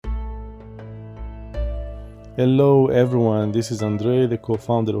Hello everyone, this is Andre, the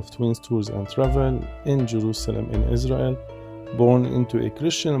co-founder of Twins Tours and Travel in Jerusalem in Israel, born into a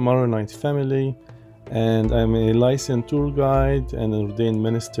Christian Maronite family, and I'm a licensed tour guide and an ordained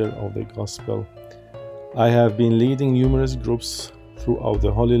minister of the gospel. I have been leading numerous groups throughout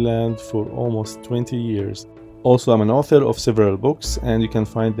the Holy Land for almost 20 years. Also, I'm an author of several books, and you can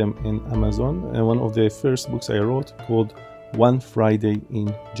find them in Amazon. And one of the first books I wrote, called One Friday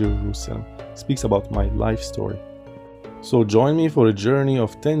in Jerusalem, speaks about my life story. So join me for a journey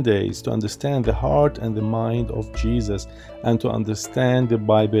of 10 days to understand the heart and the mind of Jesus and to understand the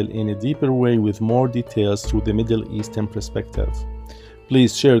Bible in a deeper way with more details through the Middle Eastern perspective.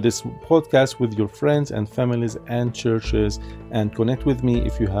 Please share this podcast with your friends and families and churches and connect with me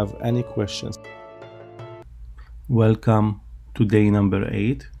if you have any questions. Welcome to day number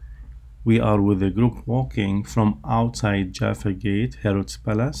 8. We are with a group walking from outside Jaffa Gate, Herod's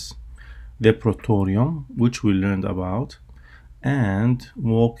Palace, the Praetorium, which we learned about, and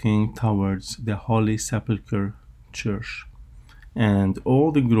walking towards the Holy Sepulchre Church. And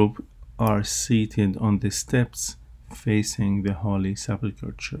all the group are seated on the steps facing the Holy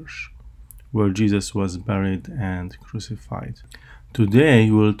Sepulchre Church, where Jesus was buried and crucified. Today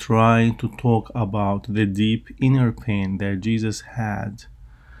we'll try to talk about the deep inner pain that Jesus had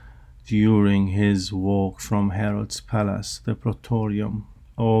during his walk from Herod's Palace, the Praetorium,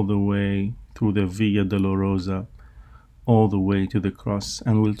 all the way through the Via Dolorosa, all the way to the cross.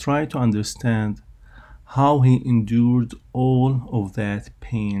 And we'll try to understand how he endured all of that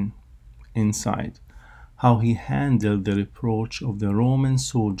pain inside, how he handled the reproach of the Roman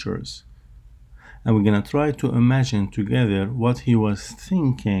soldiers. And we're going to try to imagine together what he was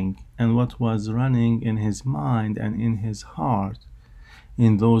thinking and what was running in his mind and in his heart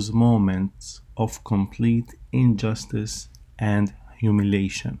in those moments of complete injustice and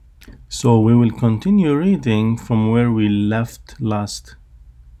humiliation. So we will continue reading from where we left last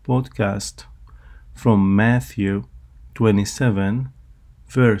podcast, from Matthew 27,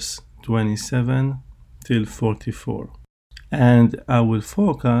 verse 27 till 44. And I will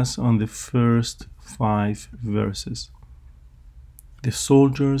focus on the first 5 verses. The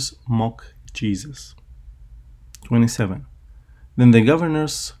soldiers mock Jesus. 27. Then the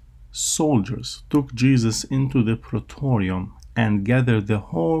governor's soldiers took Jesus into the Praetorium and gathered the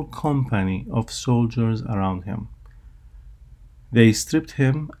whole company of soldiers around him. They stripped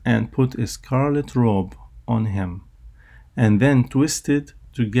him and put a scarlet robe on him, and then twisted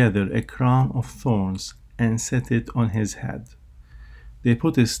together a crown of thorns and set it on his head. They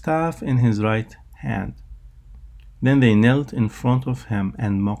put a staff in his right hand. Then they knelt in front of him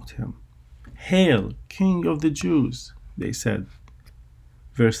and mocked him. "Hail, King of the Jews," they said.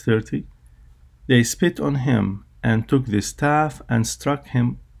 Verse 30. They spit on him and took the staff and struck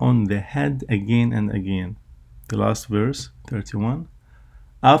him on the head again and again. The last verse, 31.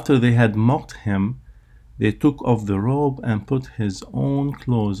 After they had mocked him, they took off the robe and put his own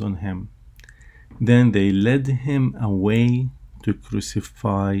clothes on him. Then they led him away to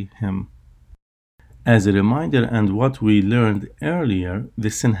crucify him. As a reminder and what we learned earlier, the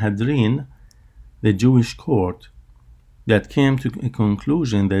Sanhedrin, the Jewish court, that came to a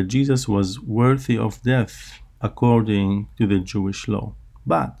conclusion that Jesus was worthy of death according to the Jewish law.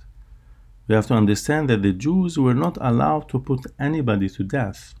 But we have to understand that the Jews were not allowed to put anybody to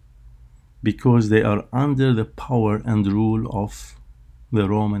death because they are under the power and rule of the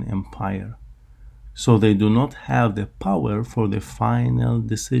Roman Empire. So they do not have the power for the final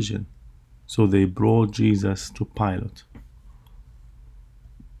decision. So they brought Jesus to Pilate.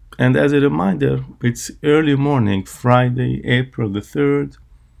 And as a reminder, it's early morning, Friday, April the 3rd,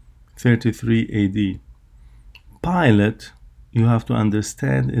 33 AD. Pilate, you have to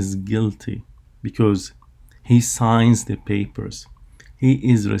understand, is guilty because he signs the papers. He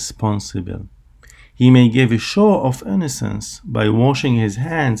is responsible. He may give a show of innocence by washing his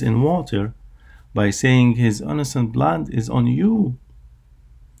hands in water, by saying his innocent blood is on you,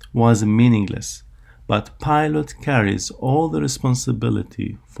 was meaningless. But Pilate carries all the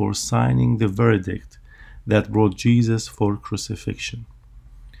responsibility for signing the verdict that brought Jesus for crucifixion,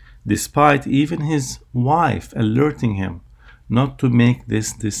 despite even his wife alerting him not to make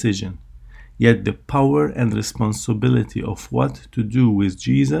this decision. Yet the power and responsibility of what to do with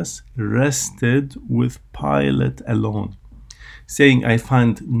Jesus rested with Pilate alone. Saying, "I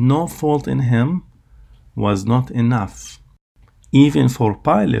find no fault in him," was not enough. Even for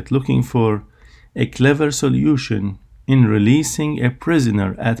Pilate, looking for a clever solution in releasing a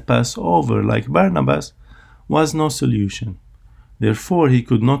prisoner at Passover like Barnabas was no solution. Therefore, he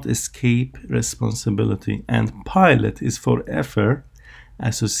could not escape responsibility, and Pilate is forever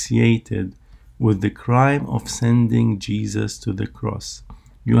associated with the crime of sending Jesus to the cross.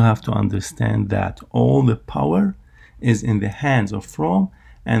 You have to understand that all the power is in the hands of Rome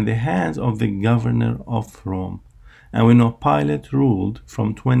and the hands of the governor of Rome. And we know Pilate ruled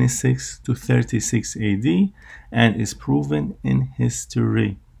from 26 to 36 AD, and is proven in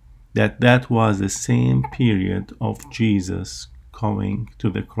history that that was the same period of Jesus coming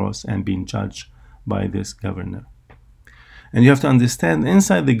to the cross and being judged by this governor. And you have to understand,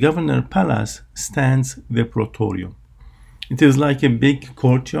 inside the governor palace stands the praetorium. It is like a big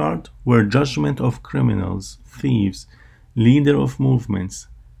courtyard where judgment of criminals, thieves, leader of movements,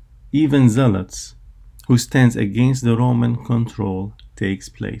 even zealots who stands against the Roman control takes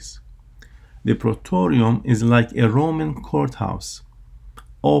place. The praetorium is like a Roman courthouse,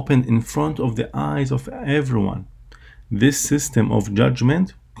 open in front of the eyes of everyone. This system of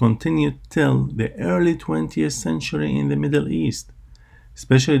judgment continued till the early 20th century in the Middle East,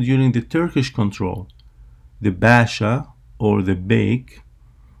 especially during the Turkish control. The Basha, or the Beyk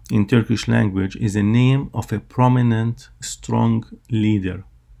in Turkish language, is a name of a prominent, strong leader,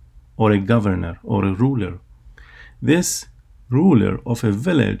 or a governor, or a ruler. This ruler of a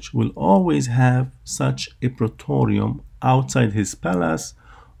village will always have such a praetorium outside his palace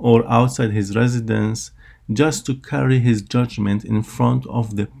or outside his residence, just to carry his judgment in front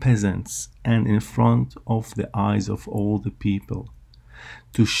of the peasants and in front of the eyes of all the people,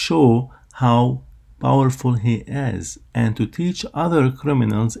 to show how powerful he is and to teach other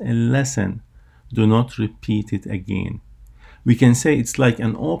criminals a lesson. Do not repeat it again. We can say it's like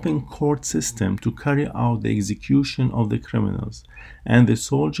an open court system to carry out the execution of the criminals, and the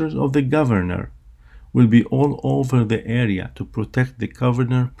soldiers of the governor will be all over the area to protect the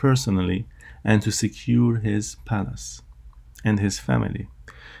governor personally and to secure his palace and his family.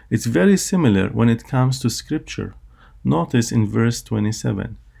 It's very similar when it comes to scripture. Notice in verse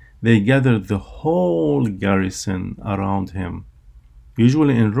 27, they gathered the whole garrison around him.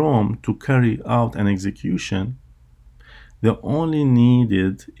 Usually in Rome, to carry out an execution, they only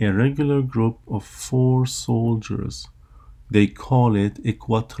needed a regular group of 4 soldiers. They call it a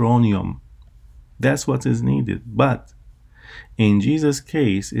quaternium. That's what is needed. But in Jesus'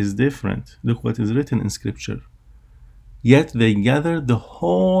 case is different. Look what is written in scripture. Yet they gathered the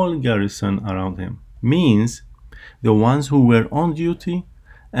whole garrison around him. Means the ones who were on duty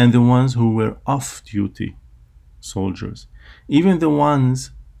and the ones who were off duty soldiers. Even the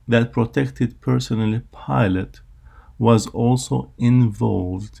ones that protected personally Pilate was also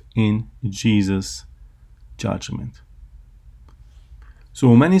involved in Jesus' judgment.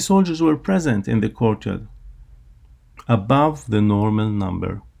 So many soldiers were present in the courtyard, above the normal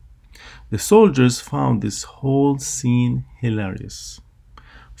number. The soldiers found this whole scene hilarious.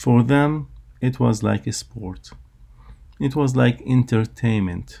 For them, it was like a sport. It was like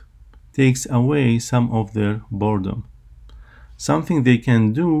entertainment. Takes away some of their boredom. Something they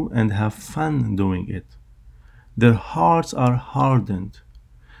can do and have fun doing it. Their hearts are hardened.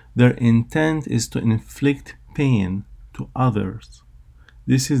 Their intent is to inflict pain to others.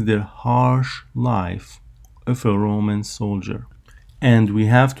 This is their harsh life of a Roman soldier. And we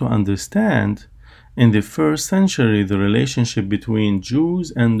have to understand, in the first century, the relationship between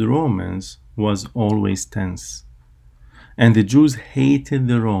Jews and Romans was always tense. And the Jews hated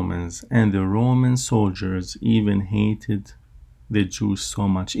the Romans, and the Roman soldiers even hated the Jews so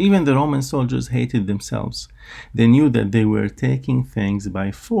much. Even the Roman soldiers hated themselves. They knew that they were taking things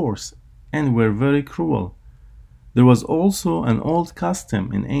by force and were very cruel. There was also an old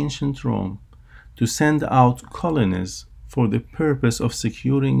custom in ancient Rome to send out colonies for the purpose of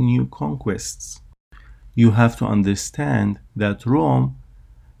securing new conquests. You have to understand that Rome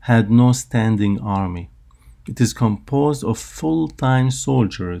had no standing army. It is composed of full-time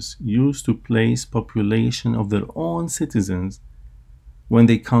soldiers used to place population of their own citizens when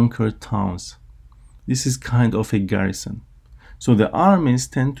they conquered towns. This is kind of a garrison. So the armies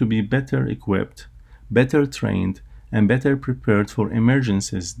tend to be better equipped, better trained, and better prepared for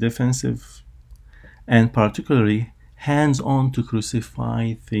emergencies, defensive, and particularly hands-on to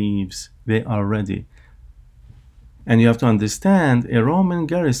crucify thieves. They are ready. And you have to understand, a Roman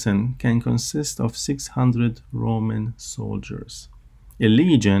garrison can consist of 600 Roman soldiers. A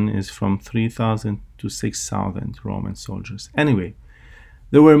legion is from 3,000 to 6,000 Roman soldiers. Anyway,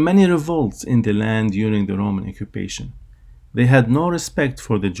 there were many revolts in the land during the Roman occupation. They had no respect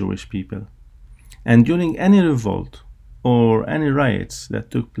for the Jewish people. And during any revolt or any riots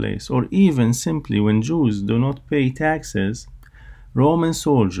that took place, or even simply when Jews do not pay taxes, Roman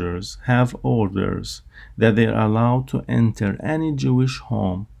soldiers have orders that they are allowed to enter any Jewish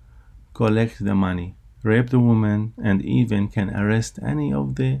home, collect the money, rape the woman, and even can arrest any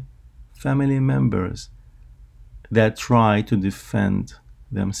of the family members that try to defend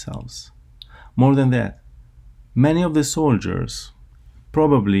themselves. More than that, many of the soldiers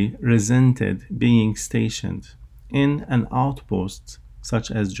probably resented being stationed in an outpost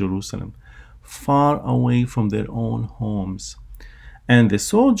such as Jerusalem, far away from their own homes. And the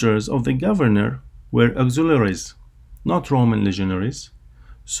soldiers of the governor were auxiliaries, not Roman legionaries,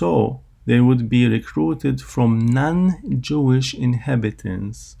 so they would be recruited from non-Jewish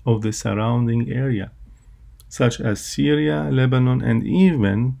inhabitants of the surrounding area, such as Syria, Lebanon, and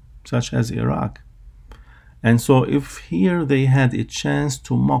even such as Iraq. And so if here they had a chance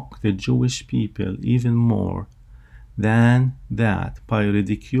to mock the Jewish people even more than that by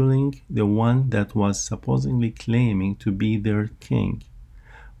ridiculing the one that was supposedly claiming to be their king,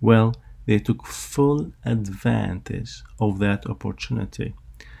 well, they took full advantage of that opportunity.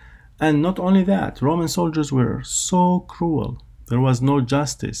 And not only that, Roman soldiers were so cruel. There was no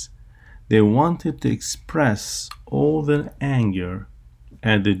justice. They wanted to express all their anger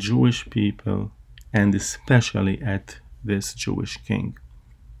at the Jewish people and especially at this Jewish king.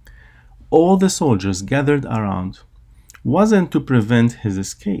 All the soldiers gathered around wasn't to prevent his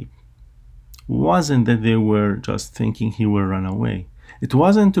escape. Wasn't that they were just thinking he will run away. It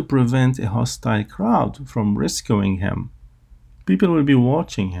wasn't to prevent a hostile crowd from rescuing him. People will be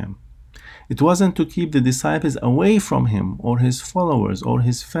watching him. It wasn't to keep the disciples away from him or his followers or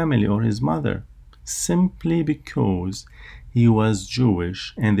his family or his mother, simply because he was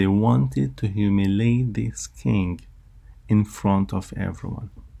Jewish and they wanted to humiliate this king in front of everyone.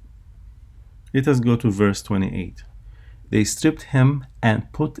 Let us go to verse 28. They stripped him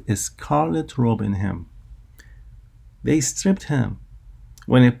and put a scarlet robe in him. They stripped him.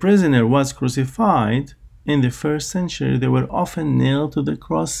 When a prisoner was crucified in the first century, they were often nailed to the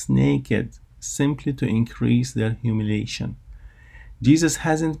cross naked, simply to increase their humiliation. Jesus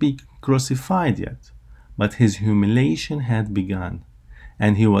hasn't been crucified yet, but his humiliation had begun,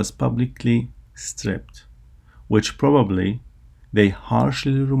 and he was publicly stripped, which probably they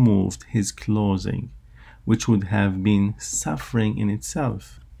harshly removed his clothing, which would have been suffering in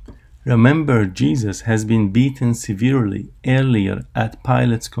itself. Remember, Jesus has been beaten severely earlier at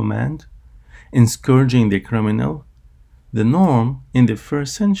Pilate's command in scourging the criminal. The norm in the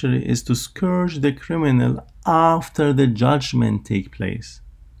first century is to scourge the criminal after the judgment takes place.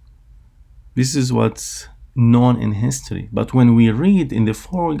 This is what's known in history. But when we read in the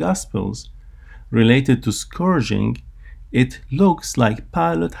four Gospels related to scourging, it looks like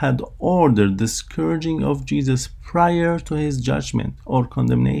Pilate had ordered the scourging of Jesus prior to his judgment or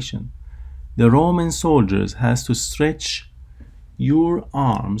condemnation. The Roman soldiers has to stretch your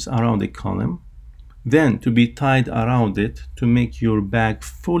arms around a column, then to be tied around it to make your back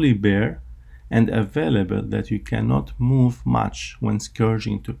fully bare and available that you cannot move much when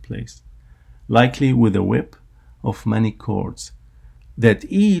scourging took place, likely with a whip of many cords, that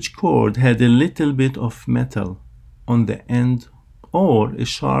each cord had a little bit of metal on the end or a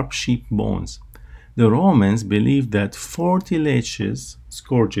sharp sheep bones. The Romans believed that 40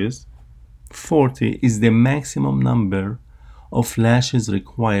 scourges, 40 is the maximum number of lashes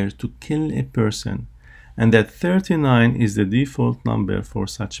required to kill a person, and that 39 is the default number for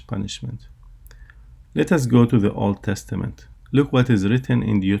such punishment. Let us go to the Old Testament. Look what is written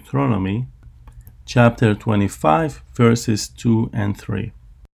in Deuteronomy chapter 25, verses 2 and 3.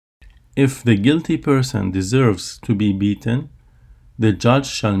 If the guilty person deserves to be beaten, the judge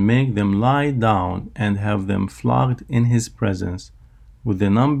shall make them lie down and have them flogged in his presence with the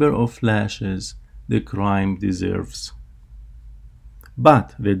number of lashes the crime deserves.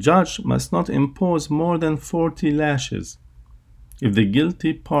 But the judge must not impose more than 40 lashes. If the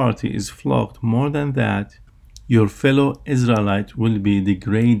guilty party is flogged more than that, your fellow Israelite will be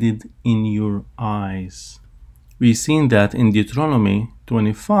degraded in your eyes. We've seen that in Deuteronomy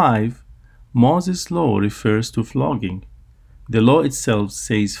 25, Moses' law refers to flogging. The law itself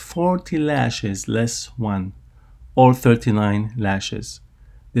says 40 lashes less 1, or 39 lashes.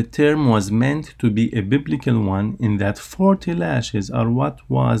 The term was meant to be a biblical one in that 40 lashes are what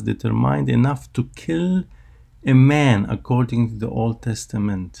was determined enough to kill a man according to the Old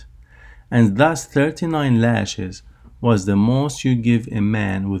Testament, and thus 39 lashes was the most you give a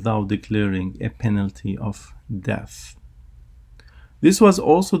man without declaring a penalty of death. This was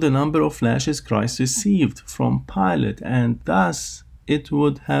also the number of lashes Christ received from Pilate, and thus it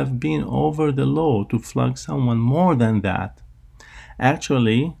would have been over the law to flog someone more than that.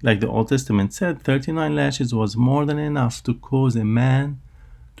 Actually, like the Old Testament said, 39 lashes was more than enough to cause a man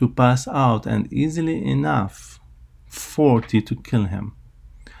to pass out, and easily enough 40 to kill him.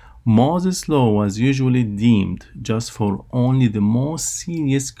 Moses' law was usually deemed just for only the most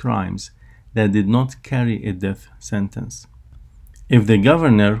serious crimes that did not carry a death sentence. If the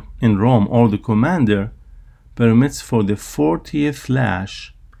governor in Rome or the commander permits for the 40th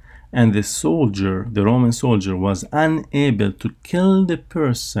lash, and the Roman soldier, was unable to kill the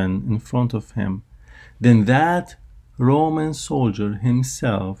person in front of him, then that Roman soldier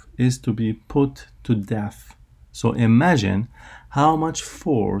himself is to be put to death. So imagine how much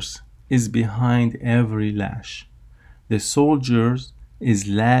force is behind every lash. The soldier is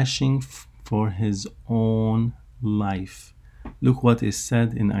lashing for his own life. Look what is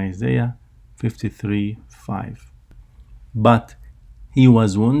said in Isaiah 53:5. But he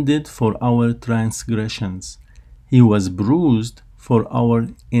was wounded for our transgressions, he was bruised for our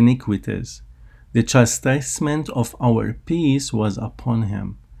iniquities. The chastisement of our peace was upon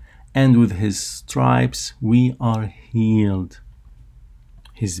him, and with his stripes we are healed.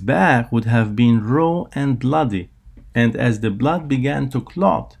 His back would have been raw and bloody, and as the blood began to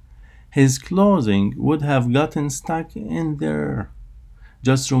clot, his clothing would have gotten stuck in there.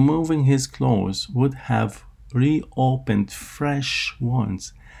 Just removing his clothes would have reopened fresh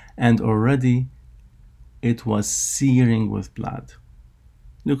wounds, and already it was searing with blood.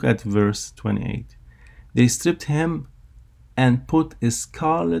 Look at verse 28. They stripped him and put a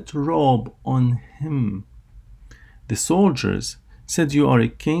scarlet robe on him. The soldiers said, "You are a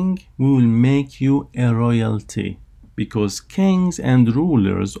king, we will make you a royalty," because kings and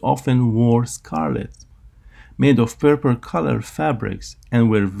rulers often wore scarlet, made of purple colored fabrics, and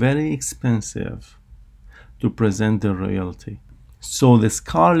were very expensive to present the royalty. So the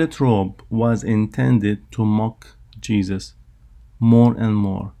scarlet robe was intended to mock Jesus more and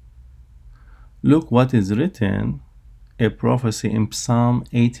more. Look what is written, a prophecy in Psalm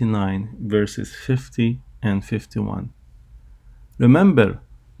 89, verses 50 and 51. Remember,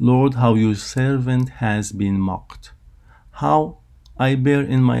 Lord, how your servant has been mocked, how I bear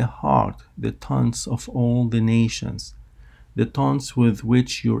in my heart the taunts of all the nations, the taunts with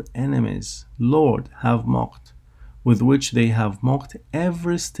which your enemies, Lord, have mocked, with which they have mocked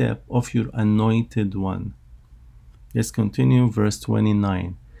every step of your anointed one. Let's continue, verse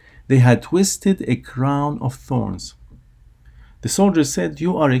 29. They had twisted a crown of thorns. The soldiers said,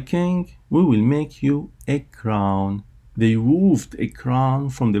 "You are a king, we will make you a crown." They wove a crown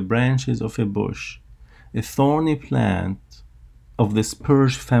from the branches of a bush, a thorny plant of the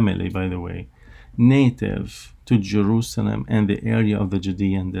spurge family, by the way, native to Jerusalem and the area of the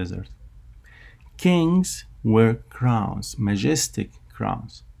Judean desert. Kings wear crowns, majestic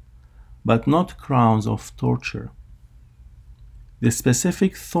crowns, but not crowns of torture. The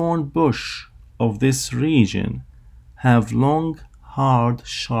specific thorn bush of this region have long, hard,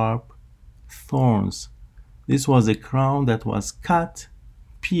 sharp thorns. This was a crown that was cut,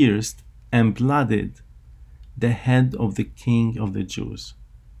 pierced, and blooded the head of the king of the Jews.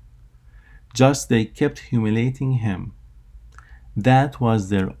 Just they kept humiliating him. That was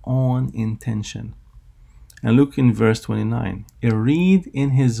their own intention. And look in verse 29. A reed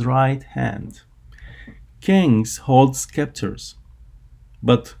in his right hand. Kings hold scepters,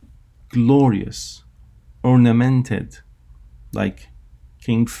 but glorious, ornamented, like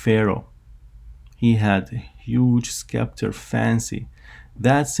King Pharaoh. He had a huge scepter, fancy.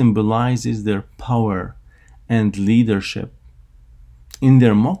 That symbolizes their power and leadership. In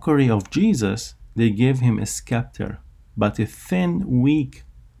their mockery of Jesus, they gave him a scepter, but a thin, weak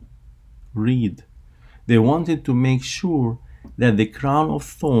reed. They wanted to make sure that the crown of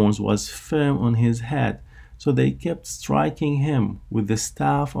thorns was firm on his head, so they kept striking him with the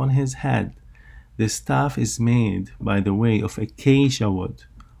staff on his head. The staff is made, by the way, of acacia wood,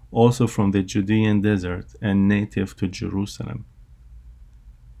 also from the Judean desert and native to Jerusalem.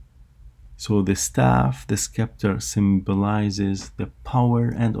 So the staff, the scepter, symbolizes the power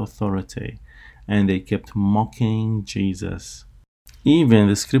and authority, and they kept mocking Jesus. Even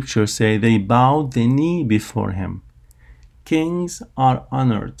the scriptures say they bowed the knee before him. Kings are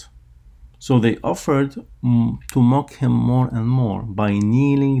honored, so they offered to mock him more and more by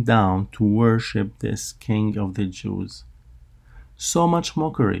kneeling down to worship this king of the Jews. So much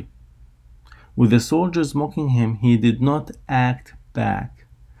mockery. With the soldiers mocking him, he did not act back,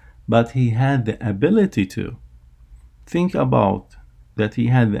 but he had the ability to. Think about that, he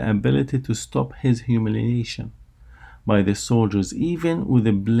had the ability to stop his humiliation by the soldiers, even with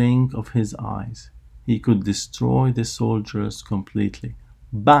a blink of his eyes. He could destroy the soldiers completely,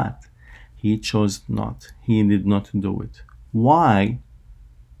 but he chose not. He did not do it. Why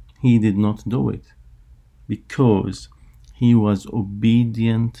he did not do it? Because he was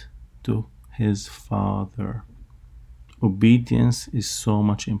obedient to his Father. Obedience is so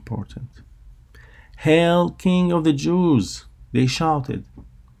much important. "Hail, King of the Jews!" they shouted.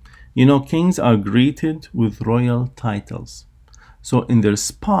 You know, kings are greeted with royal titles. So in their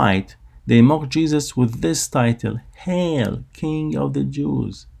spite, they mocked Jesus with this title, "Hail, King of the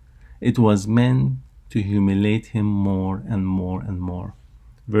Jews." It was meant to humiliate him more and more and more.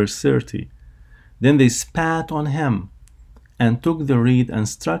 Verse 30. Then they spat on him and took the reed and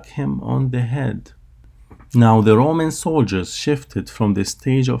struck him on the head. Now the Roman soldiers shifted from the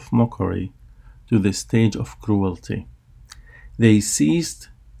stage of mockery to the stage of cruelty. They seized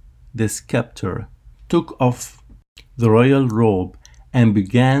the scepter, took off the royal robe, and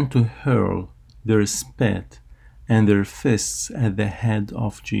began to hurl their spit and their fists at the head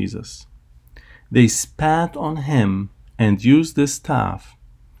of Jesus. They spat on him and used the staff,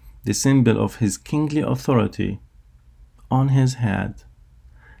 the symbol of his kingly authority, on his head.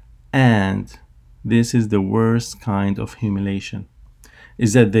 And this is the worst kind of humiliation,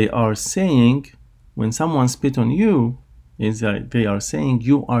 is that they are saying, when someone spit on you, is that they are saying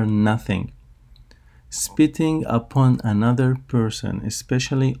you are nothing. Spitting upon another person,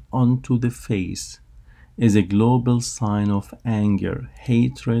 especially onto the face, is a global sign of anger,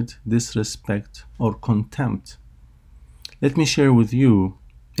 hatred, disrespect, or contempt. Let me share with you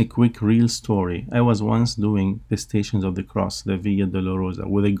a quick real story. I was once doing the Stations of the Cross, the Via Dolorosa,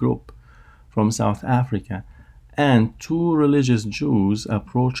 with a group from South Africa, and two religious Jews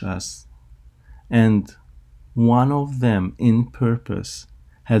approached us, and one of them, in purpose,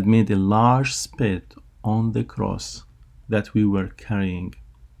 had made a large spit on the cross that we were carrying.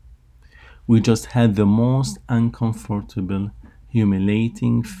 We just had the most uncomfortable,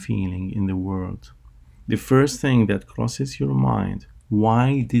 humiliating feeling in the world. The first thing that crosses your mind,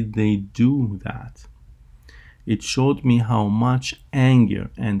 why did they do that? It showed me how much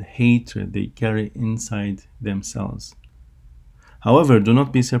anger and hatred they carry inside themselves. However, do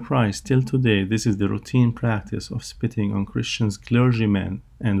not be surprised, till today this is the routine practice of spitting on Christians, clergymen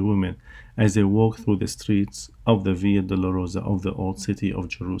and women as they walk through the streets of the Via Dolorosa of the old city of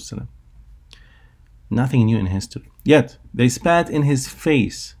Jerusalem. Nothing new in history. Yet, they spat in his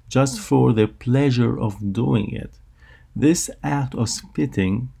face just for the pleasure of doing it. This act of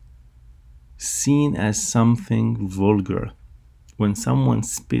spitting, seen as something vulgar. When someone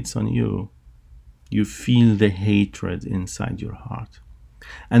spits on you, you feel the hatred inside your heart.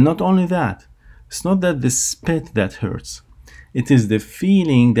 And not only that, it's not that the spit that hurts. It is the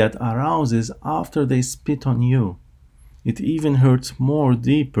feeling that arouses after they spit on you. It even hurts more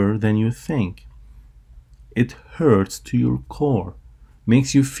deeper than you think. It hurts to your core,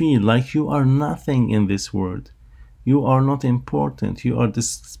 makes you feel like you are nothing in this world. You are not important, you are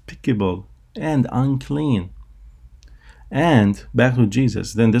despicable and unclean. And back to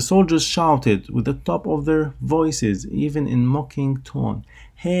Jesus. Then the soldiers shouted with the top of their voices, even in mocking tone,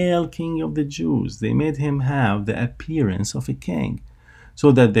 "Hail, King of the Jews!" They made him have the appearance of a king,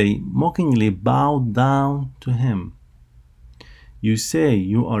 so that they mockingly bowed down to him. You say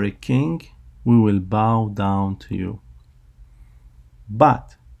you are a king, we will bow down to you.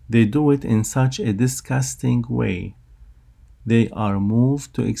 But they do it in such a disgusting way. They are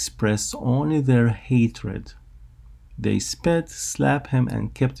moved to express only their hatred. They spit, slapped him,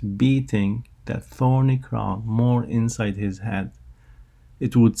 and kept beating that thorny crown more inside his head.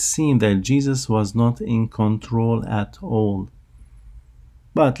 It would seem that Jesus was not in control at all.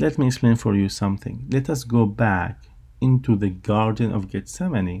 But let me explain for you something. Let us go back into the Garden of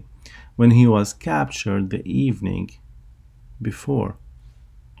Gethsemane when he was captured the evening before,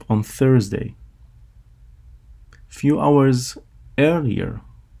 on Thursday. Few hours earlier,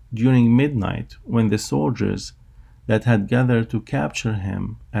 during midnight, when the soldiers that had gathered to capture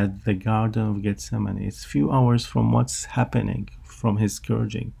him at the Garden of Gethsemane. It's few hours from what's happening, from his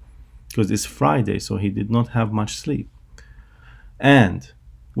scourging, because it's Friday, so he did not have much sleep. And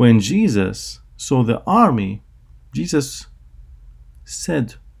when Jesus saw the army, Jesus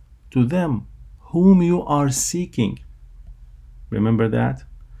said to them, "Whom you are seeking?" Remember that?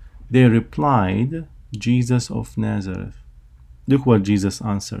 They replied, "Jesus of Nazareth." Look what Jesus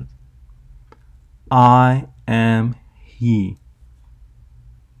answered. "I am he."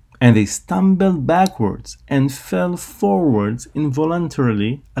 And they stumbled backwards and fell forwards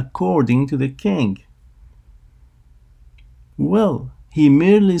involuntarily according to the king. Well, he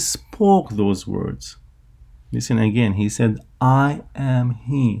merely spoke those words. Listen again, he said, "I am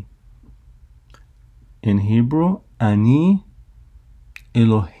he." In Hebrew, Ani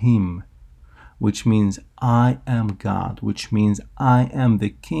Elohim, which means I am God, which means I am the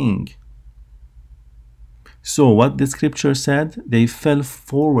king. So what the scripture said, they fell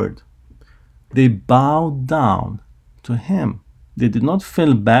forward. They bowed down to him. They did not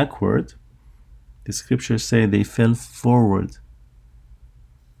fall backward. The scriptures say they fell forward.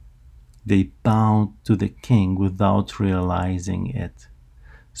 They bowed to the king without realizing it.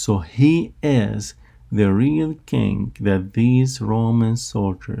 So he is the real king that these Roman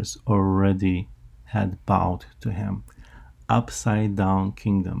soldiers already had bowed to him. Upside down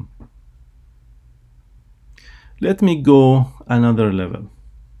kingdom. Let me go another level.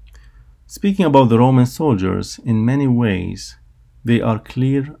 Speaking about the Roman soldiers, in many ways, they are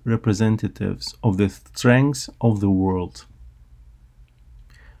clear representatives of the strengths of the world.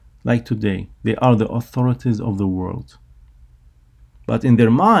 Like today, they are the authorities of the world. But in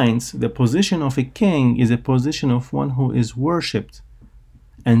their minds, the position of a king is a position of one who is worshipped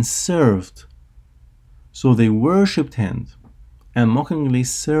and served. So they worshipped him and mockingly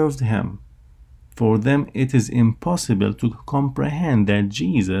served him. For them, it is impossible to comprehend that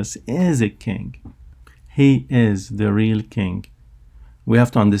Jesus is a king. He is the real king. We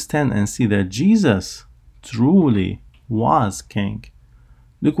have to understand and see that Jesus truly was king.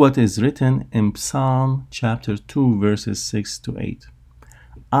 Look what is written in Psalm chapter 2, verses 6 to 8.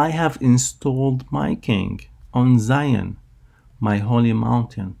 I have installed my king on Zion, my holy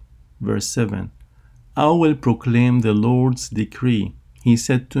mountain. Verse 7. I will proclaim the Lord's decree. He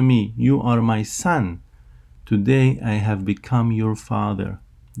said to me, you are my son. Today I have become your father.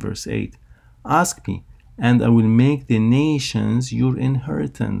 Verse 8. Ask me, and I will make the nations your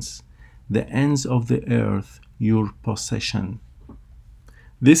inheritance, the ends of the earth your possession.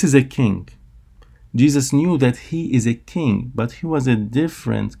 This is a king. Jesus knew that he is a king, but he was a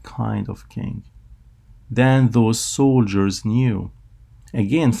different kind of king than those soldiers knew.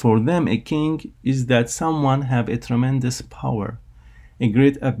 Again, for them, a king is that someone have a tremendous power, a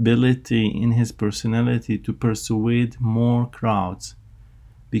great ability in his personality to persuade more crowds,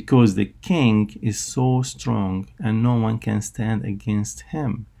 because the king is so strong and no one can stand against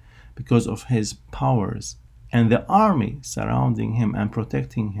him because of his powers and the army surrounding him and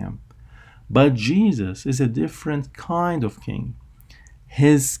protecting him. But Jesus is a different kind of king.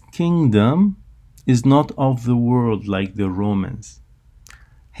 His kingdom is not of the world like the Romans.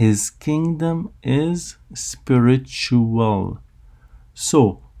 His kingdom is spiritual.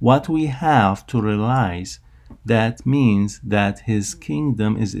 So what we have to realize, that means that his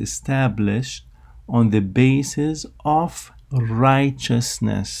kingdom is established on the basis of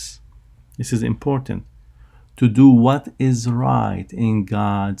righteousness. This is important. To do what is right in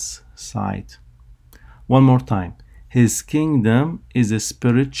God's sight. One more time. His kingdom is a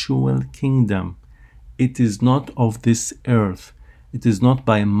spiritual kingdom. It is not of this earth. It is not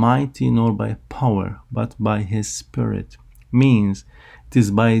by mighty nor by power, but by his spirit. Means it is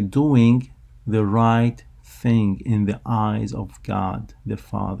by doing the right thing in the eyes of God the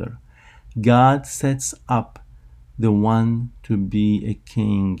Father. God sets up the one to be a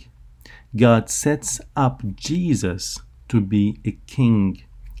king. God sets up Jesus to be a king.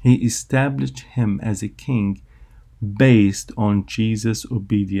 He established him as a king based on Jesus'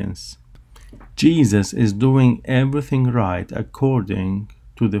 obedience. Jesus is doing everything right according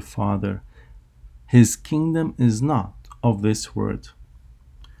to the Father. His kingdom is not of this world.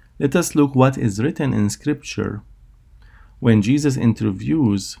 Let us look what is written in Scripture when Jesus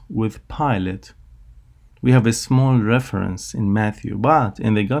interviews with Pilate. We have a small reference in Matthew, but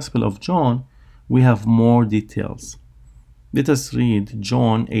in the Gospel of John, we have more details. Let us read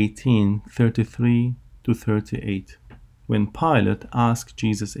John 18:33 to 38, when Pilate asked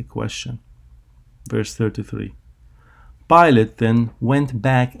Jesus a question. Verse 33. Pilate then went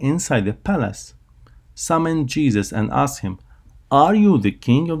back inside the palace, summoned Jesus, and asked him, Are you the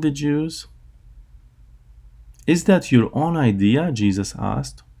king of the Jews? Is that your own idea? Jesus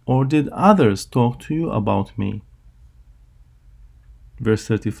asked, or did others talk to you about me? Verse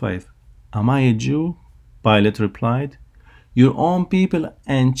 35. Am I a Jew? Pilate replied. Your own people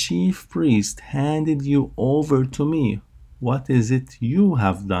and chief priests handed you over to me. What is it you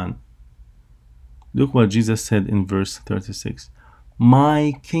have done? Look what Jesus said in verse 36.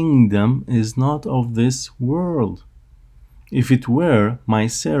 My kingdom is not of this world. If it were, my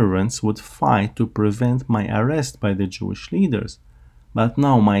servants would fight to prevent my arrest by the Jewish leaders. But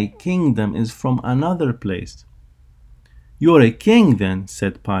now my kingdom is from another place. You are a king then,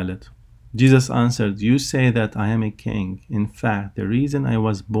 said Pilate. Jesus answered, You say that I am a king. In fact, the reason I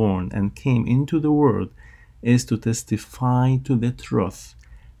was born and came into the world is to testify to the truth.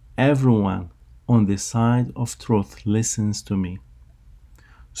 Everyone on the side of truth listens to me.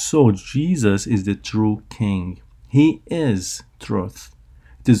 So Jesus is the true king. He is truth.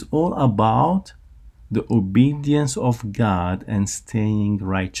 It is all about the obedience of God and staying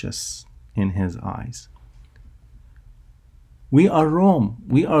righteous in his eyes. We are Rome.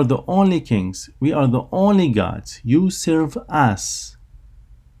 We are the only kings. We are the only gods. You serve us.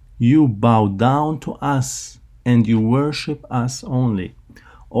 You bow down to us and you worship us only.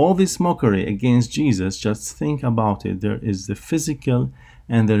 All this mockery against Jesus, just think about it. There is the physical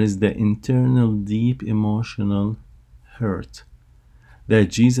and there is the internal, deep emotional hurt that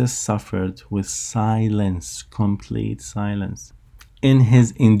Jesus suffered with silence, complete silence. In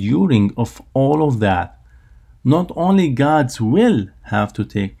his enduring of all of that, not only God's will have to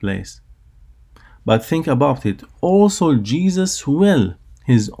take place, but think about it, also Jesus' will,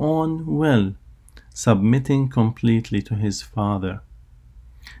 his own will, submitting completely to his Father.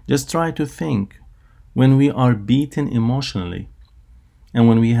 Just try to think when we are beaten emotionally and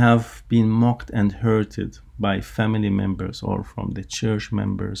when we have been mocked and hurted by family members or from the church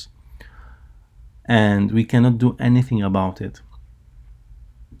members and we cannot do anything about it.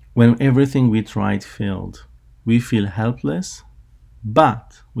 When everything we tried failed, we feel helpless,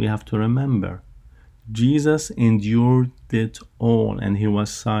 but we have to remember Jesus endured it all and he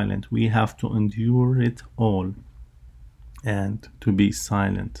was silent. We have to endure it all and to be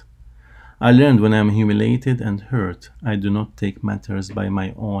silent. I learned when I am humiliated and hurt, I do not take matters by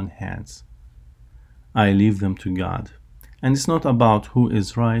my own hands. I leave them to God. And it's not about who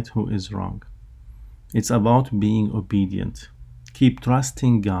is right, who is wrong. It's about being obedient. Keep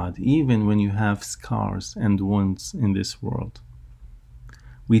trusting God even when you have scars and wounds in this world.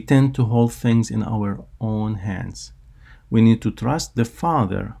 We tend to hold things in our own hands. We need to trust the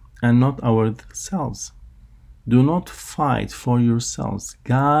Father and not ourselves. Do not fight for yourselves.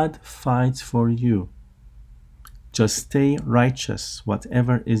 God fights for you. Just stay righteous,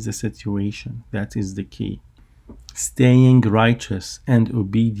 whatever is the situation. That is the key. Staying righteous and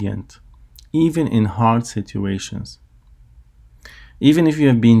obedient, even in hard situations. Even if you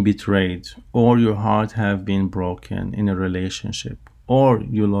have been betrayed, or your heart have been broken in a relationship, or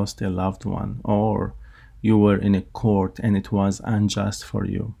you lost a loved one, or you were in a court and it was unjust for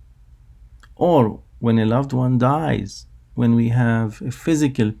you, or when a loved one dies, when we have a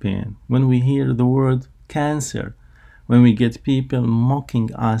physical pain, when we hear the word cancer, when we get people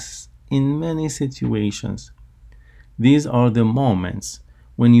mocking us in many situations. These are the moments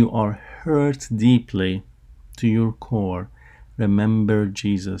when you are hurt deeply to your core. Remember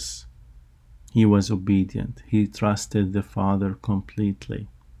Jesus. He was obedient. He trusted the Father completely.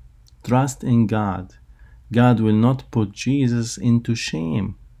 Trust in God. God will not put Jesus into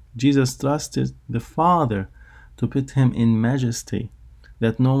shame. Jesus trusted the Father to put him in majesty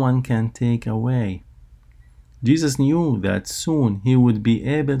that no one can take away. Jesus knew that soon he would be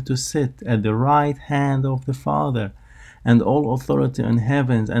able to sit at the right hand of the Father, and all authority on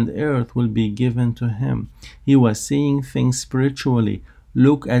heavens and earth will be given to him. He was seeing things spiritually.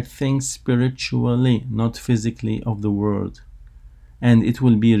 Look at things spiritually, not physically of the world. And it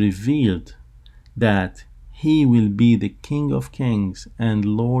will be revealed that he will be the King of Kings and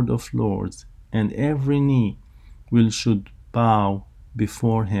Lord of Lords, and every knee should bow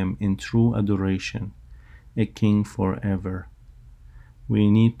before him in true adoration, a king forever. We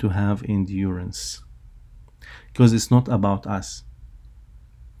need to have endurance because it's not about us.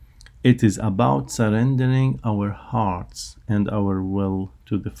 It is about surrendering our hearts and our will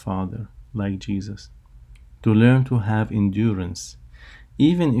to the Father, like Jesus. To learn to have endurance,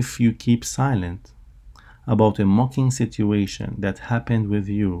 even if you keep silent about a mocking situation that happened with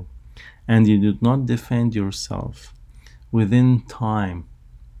you and you did not defend yourself, within time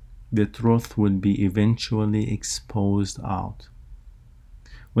the truth will be eventually exposed out.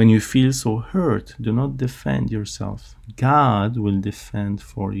 When you feel so hurt, do not defend yourself. God will defend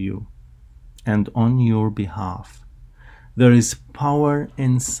for you and on your behalf. There is power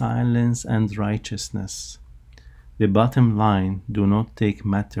in silence and righteousness. The bottom line, do not take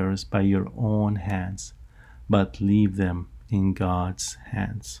matters by your own hands, but leave them in God's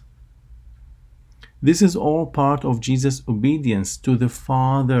hands. This is all part of Jesus' obedience to the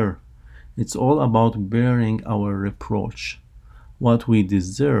Father. It's all about bearing our reproach, what we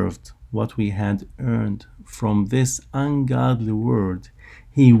deserved, what we had earned from this ungodly world.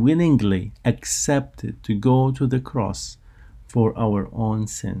 He willingly accepted to go to the cross for our own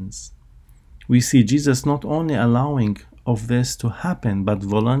sins. We see Jesus not only allowing of this to happen, but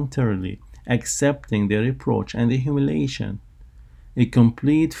voluntarily accepting the reproach and the humiliation, a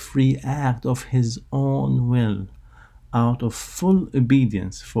complete free act of his own will, out of full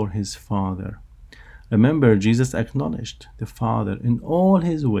obedience for his Father. Remember, Jesus acknowledged the Father in all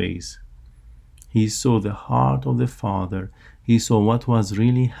his ways. He saw the heart of the Father. He saw what was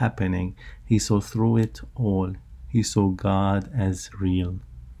really happening. He saw through it all. He saw God as real.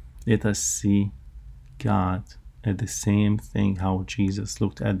 Let us see God at the same thing how Jesus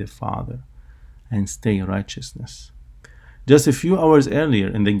looked at the Father and stay righteousness. Just a few hours earlier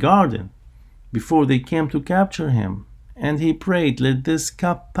in the garden, before they came to capture him, and he prayed, "Let this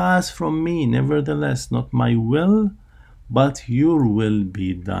cup pass from me, nevertheless, not my will, but your will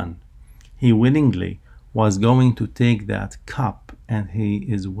be done." He willingly was going to take that cup, and he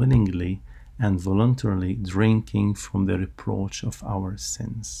is willingly and voluntarily drinking from the reproach of our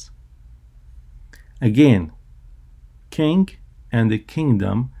sins. Again, king and a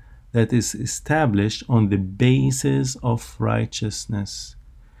kingdom that is established on the basis of righteousness.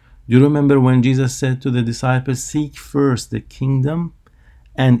 Do you remember when Jesus said to the disciples, "Seek first the kingdom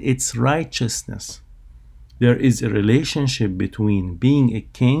and its righteousness"? There is a relationship between being a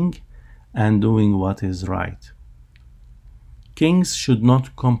king and doing what is right. Kings should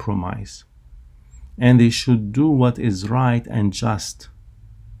not compromise, and they should do what is right and just.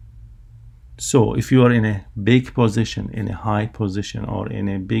 So if you are in a big position, in a high position, or in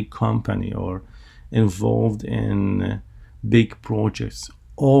a big company, or involved in big projects,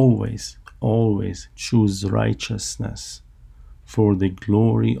 always choose righteousness for the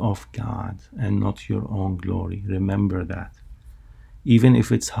glory of God and not your own glory. Remember that. Even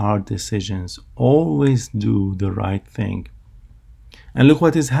if it's hard decisions, always do the right thing. And look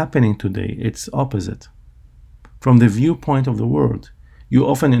what is happening today. It's opposite. From the viewpoint of the world, you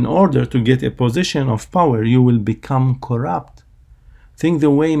often, in order to get a position of power, you will become corrupt. Think the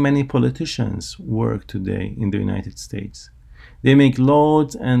way many politicians work today in the United States. They make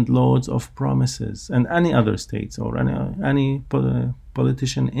loads and loads of promises, and any other states or any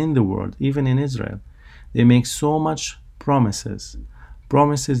politician in the world, even in Israel, they make so much promises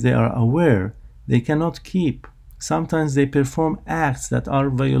they are aware they cannot keep. Sometimes they perform acts that are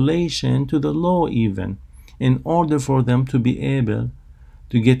violation to the law even, in order for them to be able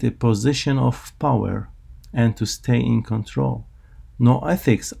to get a position of power and to stay in control. No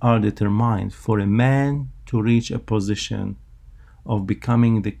ethics are determined for a man to reach a position of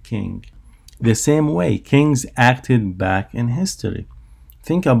becoming the king. The same way kings acted back in history.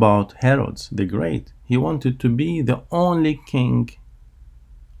 Think about Herod the Great. He wanted to be the only king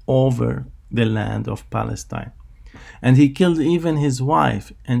over the land of Palestine. And he killed even his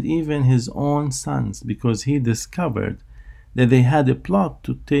wife and even his own sons because he discovered that they had a plot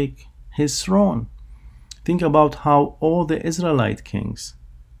to take his throne. Think about how all the Israelite kings,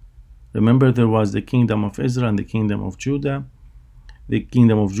 remember there was the kingdom of Israel and the kingdom of Judah. The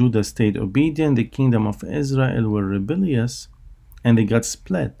kingdom of Judah stayed obedient. The kingdom of Israel were rebellious, and they got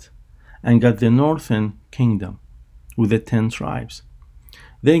split and got the northern kingdom with the 10 tribes.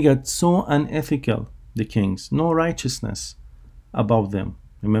 They got so unethical, the kings, no righteousness about them.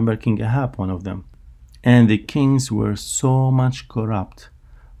 Remember King Ahab, one of them. And the kings were so much corrupt,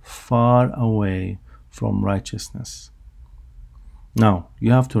 far away from righteousness. Now,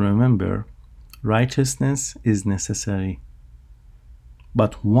 you have to remember, righteousness is necessary.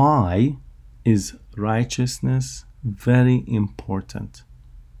 But why is righteousness very important?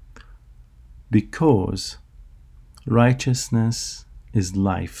 Because righteousness is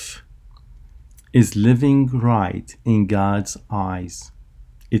life, is living right in God's eyes.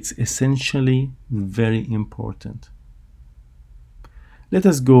 It's essentially very important. Let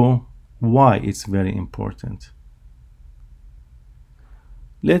us go why it's very important.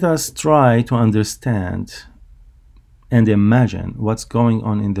 Let us try to understand and imagine what's going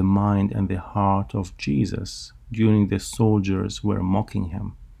on in the mind and the heart of Jesus during the soldiers were mocking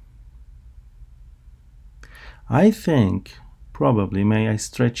him. I think, probably, may I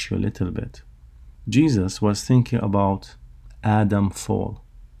stretch you a little bit, Jesus was thinking about Adam's fall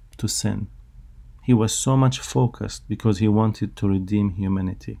to sin. He was so much focused because he wanted to redeem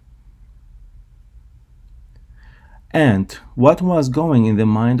humanity. And what was going in the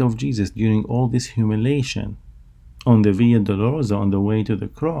mind of Jesus during all this humiliation on the Via Dolorosa, on the way to the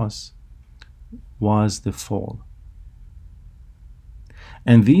cross, was the fall.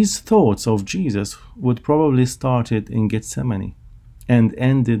 And these thoughts of Jesus would probably started in Gethsemane and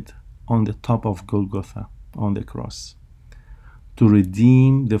ended on the top of Golgotha, on the cross, to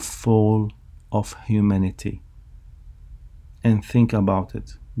redeem the fall of humanity. And think about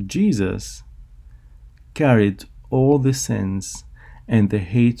it. Jesus carried all the sins and the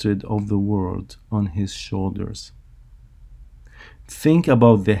hatred of the world on his shoulders. Think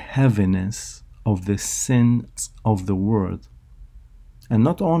about the heaviness of the sins of the world, and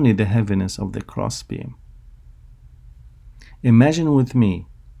not only the heaviness of the crossbeam. Imagine with me,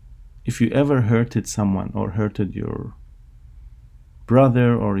 if you ever hurted someone, or hurted your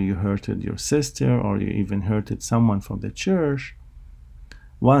brother, or you hurted your sister, or you even hurted someone from the church.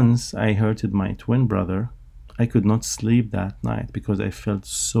 Once I hurted my twin brother, I could not sleep that night because I felt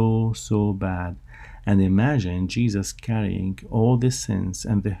so bad. And imagine Jesus carrying all the sins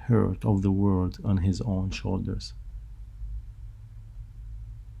and the hurt of the world on his own shoulders.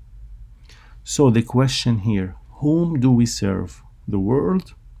 So the question here, whom do we serve? The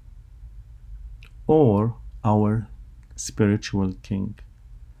world or our spiritual king?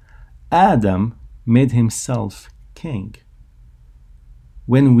 Adam made himself king.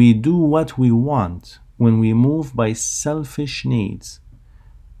 When we do what we want, when we move by selfish needs,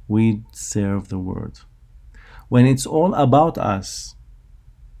 we serve the world. When it's all about us,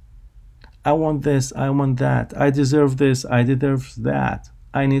 I want this, I want that, I deserve this, I deserve that,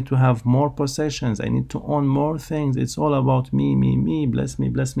 I need to have more possessions, I need to own more things, it's all about me, bless me,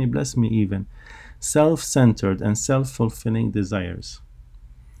 bless me, bless me even. Self-centered and self-fulfilling desires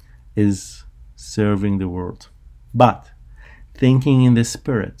is serving the world. But thinking in the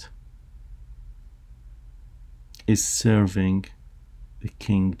Spirit is serving the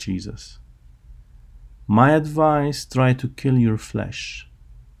King Jesus. My advice, try to kill your flesh.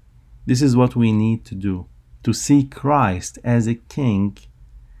 This is what we need to do, to see Christ as a king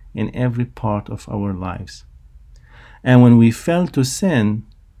in every part of our lives. And when we fell to sin,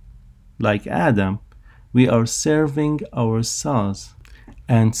 like Adam, we are serving ourselves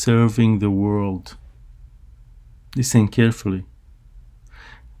and serving the world. Listen carefully.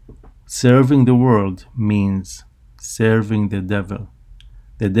 Serving the world means serving the devil.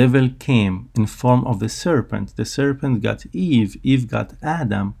 The devil came in form of the serpent. The serpent got Eve. Eve got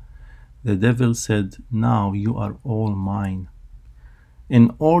Adam. The devil said, now you are all mine.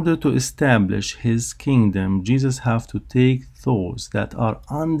 In order to establish his kingdom, Jesus have to take those that are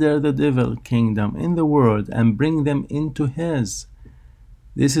under the devil kingdom in the world and bring them into his.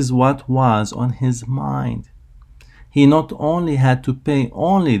 This is what was on his mind. He not only had to pay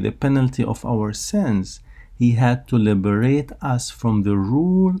only the penalty of our sins, he had to liberate us from the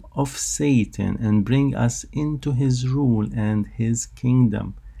rule of Satan and bring us into his rule and his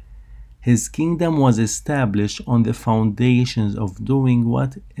kingdom. His kingdom was established on the foundations of doing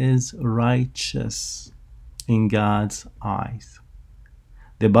what is righteous in God's eyes.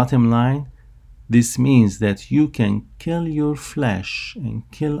 The bottom line, this means that you can kill your flesh and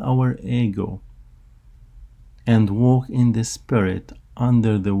kill our ego and walk in the Spirit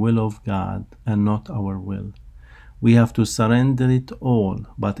under the will of God and not our will. We have to surrender it all,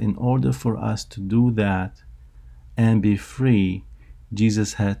 but in order for us to do that and be free,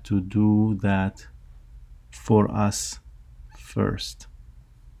 Jesus had to do that for us first.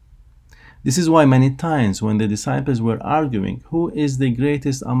 This is why many times when the disciples were arguing, who is the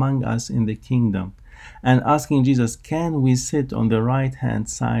greatest among us in the kingdom, and asking Jesus, can we sit on the right hand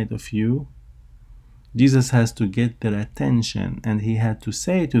side of you? Jesus has to get their attention, and he had to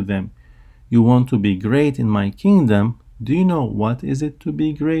say to them, you want to be great in my kingdom? Do you know what is it to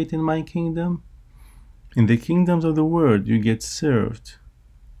be great in my kingdom? In the kingdoms of the world, you get served.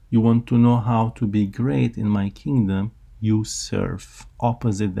 You want to know how to be great in my kingdom? You serve,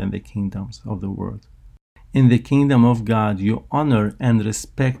 opposite than the kingdoms of the world. In the kingdom of God, you honor and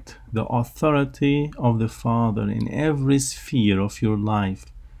respect the authority of the Father in every sphere of your life.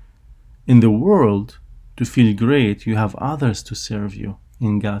 In the world, to feel great, you have others to serve you.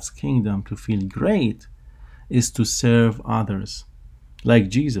 In God's kingdom, to feel great is to serve others. Like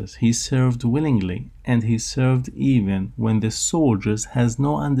Jesus, he served willingly, and he served even when the soldiers has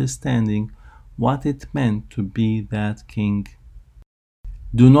no understanding what it meant to be that king.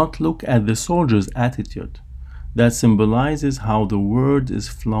 Do not look at the soldiers' attitude. That symbolizes how the word is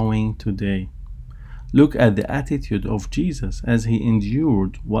flowing today. Look at the attitude of Jesus as he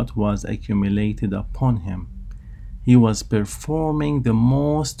endured what was accumulated upon him. He was performing the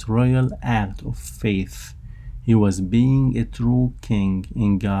most royal act of faith. He was being a true king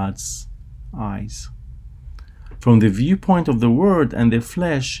in God's eyes. From the viewpoint of the world and the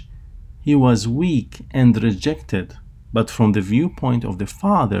flesh, he was weak and rejected. But from the viewpoint of the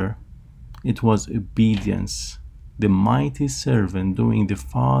Father, it was obedience, the mighty servant doing the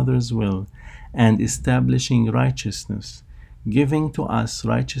Father's will and establishing righteousness, giving to us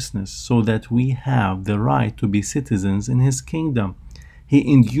righteousness so that we have the right to be citizens in his kingdom. He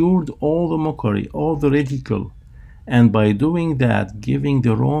endured all the mockery, all the ridicule, and by doing that, giving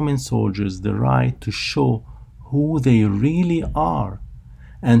the Roman soldiers the right to show who they really are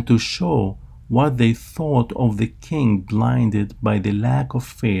and to show what they thought of the king blinded by the lack of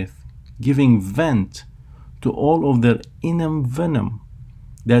faith, giving vent to all of their inner venom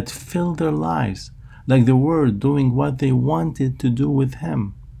that filled their lives, like the world doing what they wanted to do with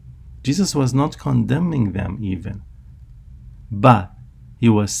him. Jesus was not condemning them even, but He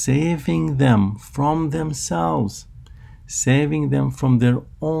was saving them from themselves, saving them from their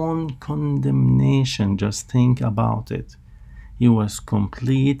own condemnation. Just think about it. He was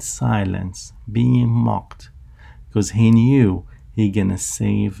complete silence, being mocked, because he knew he gonna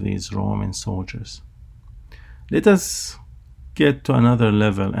save these Roman soldiers. Let us get to another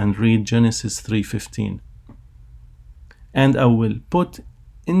level and read Genesis 3:15. And I will put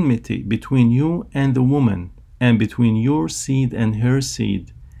enmity between you and the woman, and between your seed and her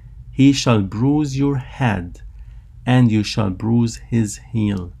seed. He shall bruise your head, and you shall bruise his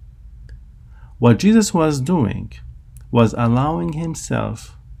heel. What Jesus was doing was allowing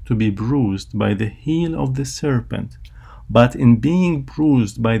himself to be bruised by the heel of the serpent. But in being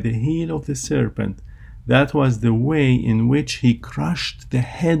bruised by the heel of the serpent, that was the way in which he crushed the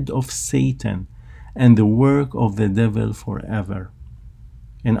head of Satan and the work of the devil forever.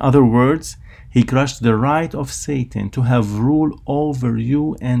 In other words, he crushed the right of Satan to have rule over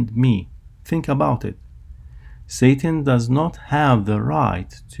you and me. Think about it. Satan does not have the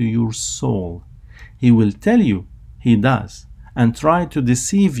right to your soul. He will tell you he does and try to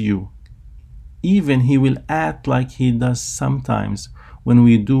deceive you. Even he will act like he does sometimes when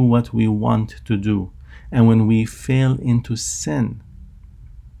we do what we want to do and when we fail into sin.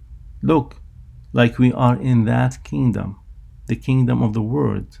 Look, like we are in that kingdom, the kingdom of the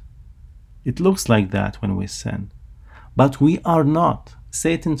world. It looks like that when we sin. But we are not.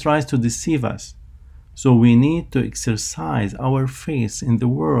 Satan tries to deceive us. So we need to exercise our faith in the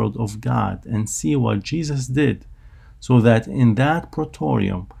word of God and see what Jesus did, so that in that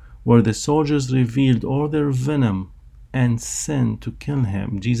praetorium where the soldiers revealed all their venom and sin to kill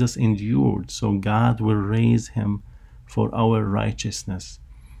him, Jesus endured, so God will raise him for our righteousness.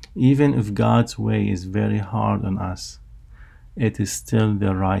 Even if God's way is very hard on us, it is still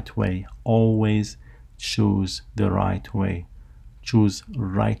the right way. Always choose the right way. Choose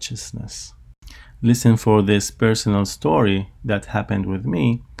righteousness. Listen for this personal story that happened with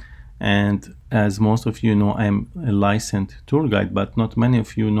me. And as most of you know, I'm a licensed tour guide, but not many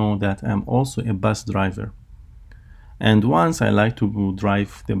of you know that I'm also a bus driver. And once I like to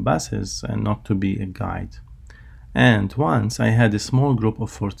drive the buses and not to be a guide. And once I had a small group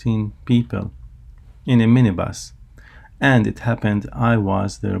of 14 people in a minibus, and it happened I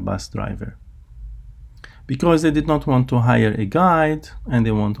was their bus driver. Because they did not want to hire a guide and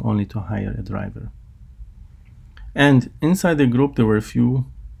they want only to hire a driver. And inside the group there were a few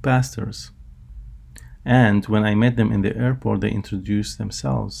pastors. And when I met them in the airport, they introduced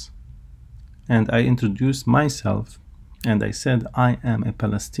themselves. And I introduced myself and I said, I am a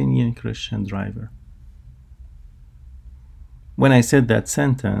Palestinian Christian driver. When I said that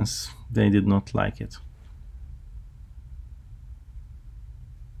sentence, they did not like it.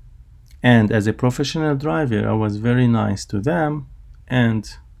 And as a professional driver, I was very nice to them and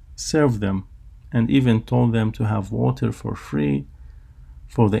served them and even told them to have water for free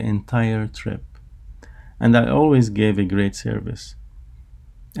for the entire trip. And I always gave a great service.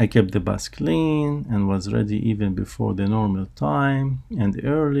 I kept the bus clean and was ready even before the normal time and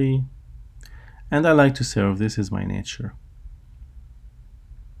early. And I like to serve. This is my nature.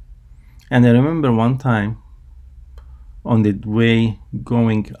 And I remember one time on the way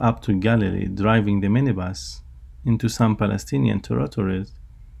going up to Galilee, driving the minibus into some Palestinian territories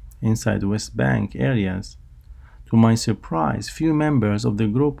inside West Bank areas. To my surprise, few members of the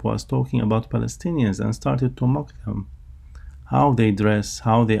group was talking about Palestinians and started to mock them, how they dress,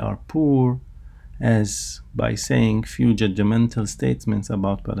 how they are poor, as by saying few judgmental statements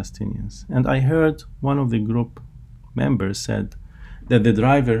about Palestinians. And I heard one of the group members said that the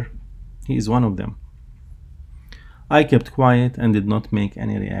driver, he is one of them. I kept quiet and did not make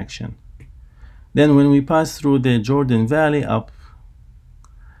any reaction. Then when we passed through the Jordan Valley up,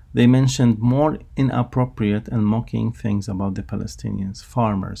 they mentioned more inappropriate and mocking things about the Palestinians,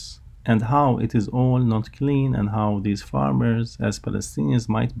 farmers, and how it is all not clean and how these farmers as Palestinians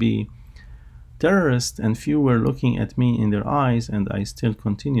might be terrorists, and few were looking at me in their eyes, and I still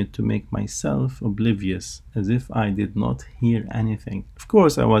continued to make myself oblivious as if I did not hear anything. Of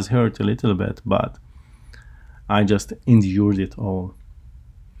course, I was hurt a little bit, but I just endured it all.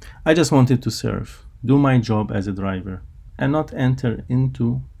 I just wanted to serve, do my job as a driver, and not enter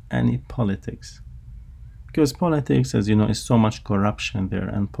into any politics. Because politics, as you know, is so much corruption there,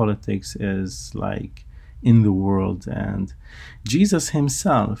 and politics is like in the world. And Jesus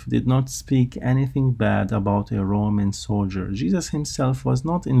himself did not speak anything bad about a Roman soldier. Jesus himself was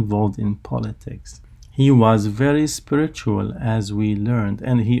not involved in politics. He was very spiritual, as we learned,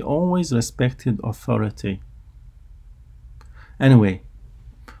 and he always respected authority. Anyway,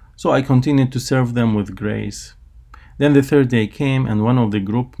 so I continued to serve them with grace. Then the third day came, and one of the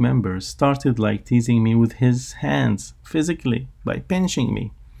group members started like teasing me with his hands physically by pinching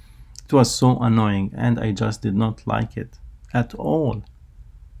me. It was so annoying, and I just did not like it at all.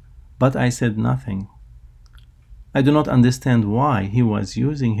 But I said nothing. I do not understand why he was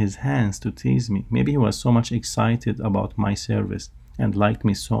using his hands to tease me. Maybe he was so much excited about my service and liked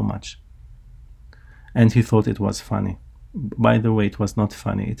me so much. And he thought it was funny. By the way, it was not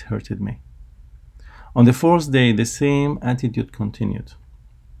funny, it hurted me. On the fourth day, the same attitude continued.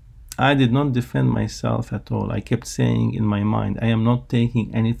 I did not defend myself at all. I kept saying in my mind, I am not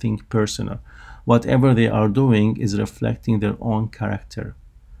taking anything personal. Whatever they are doing is reflecting their own character.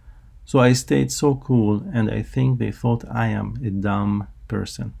 So I stayed so cool, and I think they thought I am a dumb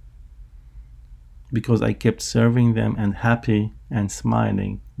person, because I kept serving them and happy and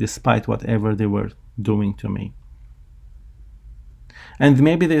smiling despite whatever they were doing to me. And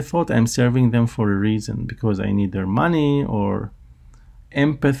maybe they thought I'm serving them for a reason, because I need their money or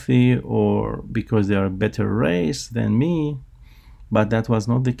empathy, or because they are a better race than me. But that was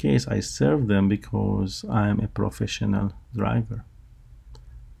not the case. I served them because I am a professional driver.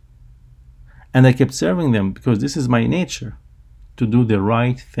 And I kept serving them because this is my nature, to do the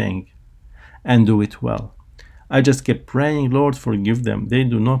right thing and do it well. I just kept praying, Lord, forgive them. They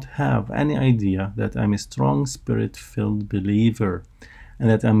do not have any idea that I'm a strong spirit-filled believer, and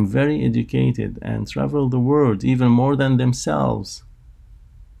that I'm very educated and travel the world even more than themselves.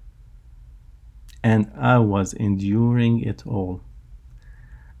 And I was enduring it all.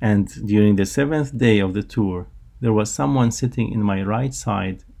 And during the 7th day of the tour, there was someone sitting in my right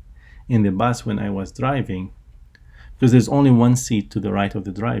side in the bus when I was driving, because there's only one seat to the right of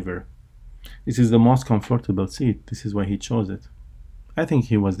the driver. This is the most comfortable seat. This is why he chose it. I think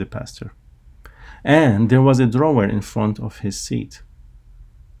he was the pastor. And there was a drawer in front of his seat.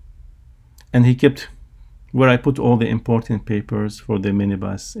 And he kept where I put all the important papers for the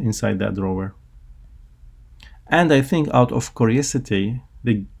minibus inside that drawer. And I think out of curiosity,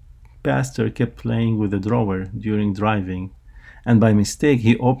 the pastor kept playing with the drawer during driving. And by mistake,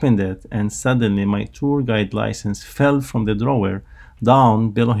 he opened it, and suddenly my tour guide license fell from the drawer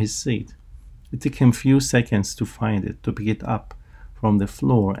down below his seat. It took him a few seconds to find it, to pick it up from the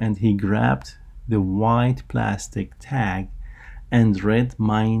floor, and he grabbed the white plastic tag and read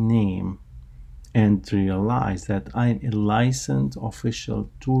my name and realized that I'm a licensed official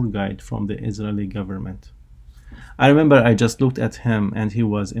tour guide from the Israeli government. I remember I just looked at him and he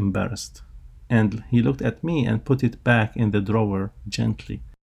was embarrassed. And he looked at me and put it back in the drawer gently.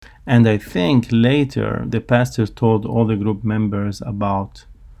 And I think later the pastor told all the group members about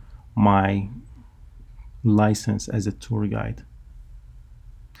my license as a tour guide.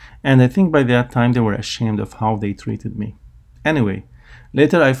 And I think by that time they were ashamed of how they treated me. Anyway,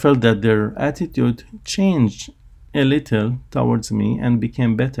 later I felt that their attitude changed a little towards me and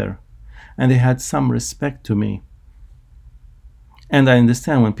became better. And they had some respect to me. And I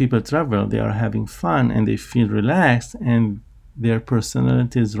understand when people travel, they are having fun and they feel relaxed, and their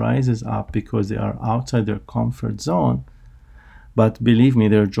personalities rises up because they are outside their comfort zone. But believe me,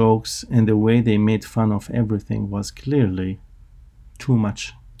 their jokes and the way they made fun of everything was clearly too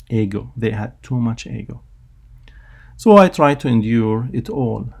much ego. They had too much ego. So I tried to endure it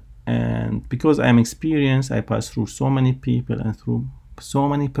all. And because I'm experienced, I passed through so many people and through so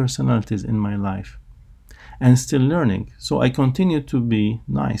many personalities in my life, and still learning. So I continued to be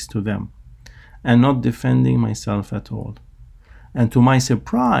nice to them and not defending myself at all. And to my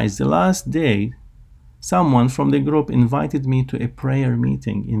surprise, the last day, someone from the group invited me to a prayer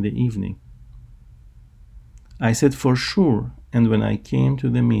meeting in the evening. I said for sure, and when I came to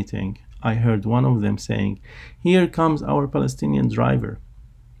the meeting, I heard one of them saying, "Here comes our Palestinian driver."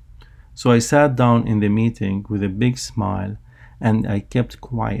 So I sat down in the meeting with a big smile, and I kept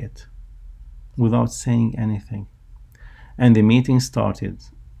quiet without saying anything. And the meeting started,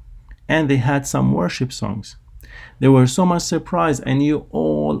 and they had some worship songs. They were so much surprised. I knew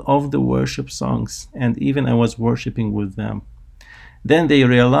all of the worship songs, and even I was worshiping with them. Then they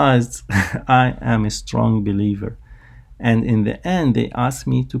realized I am a strong believer, and in the end they asked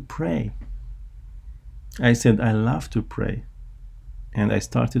me to pray. I said I love to pray, and I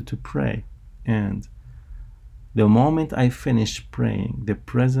started to pray. And the moment I finished praying, the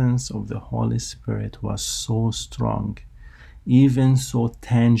presence of the Holy Spirit was so strong, even so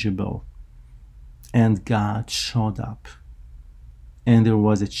tangible, and God showed up. And there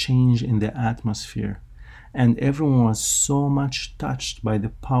was a change in the atmosphere, and everyone was so much touched by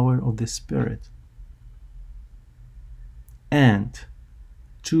the power of the Spirit. And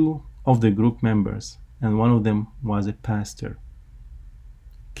two of the group members, and one of them was a pastor,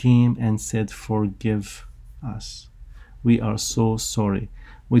 came and said, "Forgive us. We are so sorry.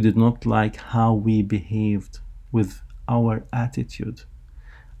 We did not like how we behaved with our attitude.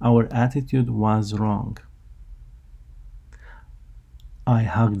 Our attitude was wrong. I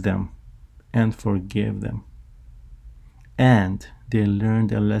hugged them and forgave them. And they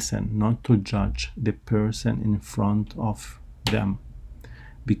learned a lesson not to judge the person in front of them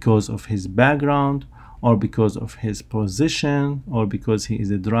because of his background or because of his position or because he is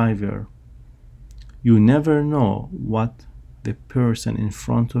a driver. You never know what the person in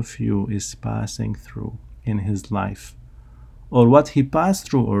front of you is passing through in his life or what he passed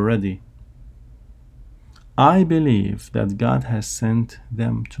through already. I believe that God has sent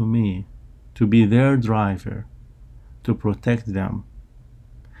them to me to be their driver, to protect them,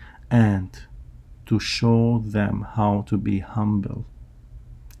 and to show them how to be humble,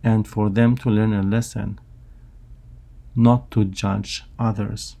 and for them to learn a lesson not to judge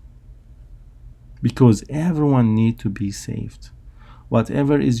others. Because everyone needs to be saved.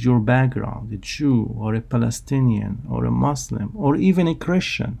 Whatever is your background, a Jew or a Palestinian or a Muslim or even a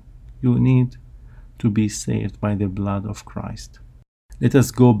Christian, you need to be saved by the blood of Christ. Let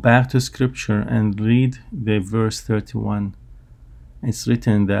us go back to scripture and read the verse 31. It's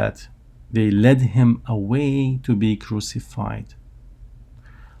written that they led him away to be crucified.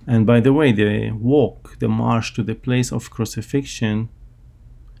 And by the way, the march to the place of crucifixion,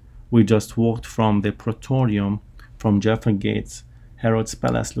 we just walked from the Praetorium, from Jaffa Gates, Herod's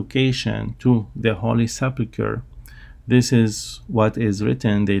palace location, to the Holy Sepulchre. This is what is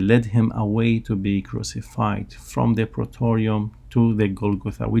written. They led him away to be crucified from the Praetorium to the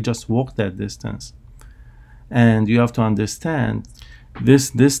Golgotha. We just walked that distance. And you have to understand, this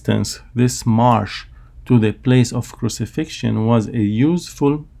distance, this march to the place of crucifixion was a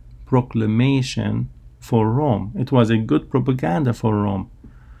useful proclamation for Rome. It was a good propaganda for Rome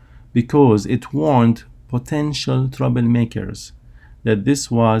because it warned potential troublemakers that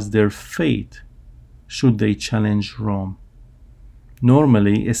this was their fate should they challenge Rome.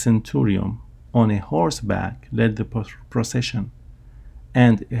 Normally, a centurion on a horseback led the procession,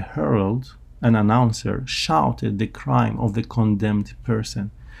 and a herald, an announcer, shouted the crime of the condemned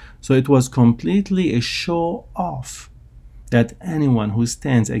person. So it was completely a show off that anyone who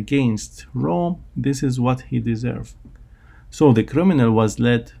stands against Rome, this is what he deserves. So the criminal was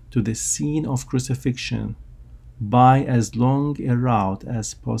led to the scene of crucifixion by as long a route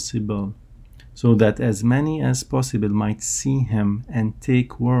as possible, so that as many as possible might see him and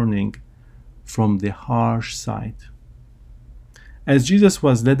take warning from the harsh sight. As Jesus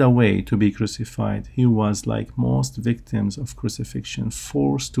was led away to be crucified, he was, like most victims of crucifixion,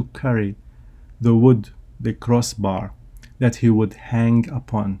 forced to carry the wood, the crossbar that he would hang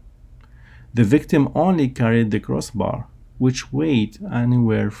upon. The victim only carried the crossbar, which weighed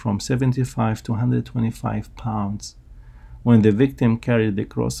anywhere from 75 to 125 pounds. When the victim carried the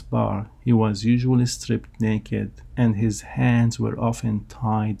crossbar, he was usually stripped naked, and his hands were often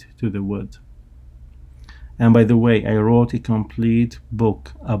tied to the wood. And by the way, I wrote a complete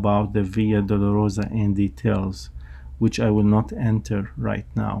book about the Via Dolorosa in details, which I will not enter right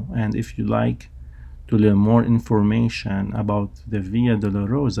now. And if you like to learn more information about the Via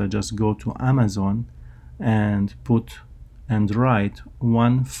Dolorosa, just go to Amazon and write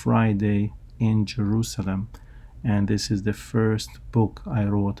One Friday in Jerusalem. And this is the first book I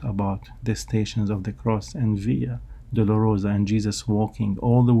wrote about the Stations of the Cross and Via Dolorosa and Jesus walking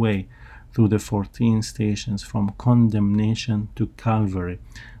all the way through the 14 stations from condemnation to Calvary.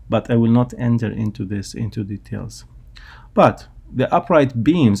 But I will not enter into details. But the upright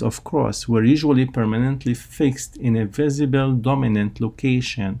beams of cross were usually permanently fixed in a visible dominant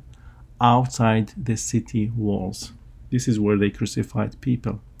location outside the city walls. This is where they crucified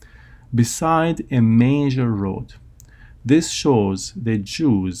people, beside a major road. This shows the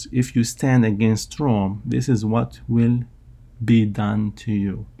Jews, if you stand against Rome, this is what will be done to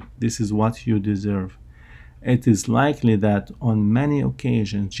you. This is what you deserve. It is likely that on many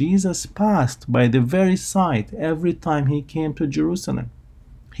occasions Jesus passed by the very site every time he came to Jerusalem.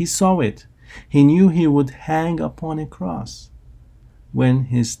 He saw it. He knew he would hang upon a cross. When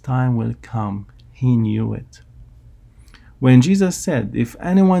his time will come, he knew it. When Jesus said, "If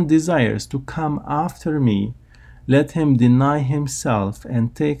anyone desires to come after me, let him deny himself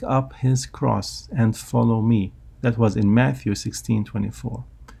and take up his cross and follow me," that was in Matthew 16:24.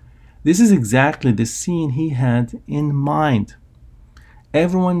 This is exactly the scene he had in mind.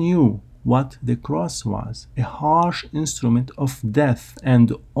 Everyone knew what the cross was, a harsh instrument of death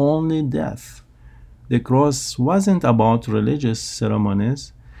and only death. The cross wasn't about religious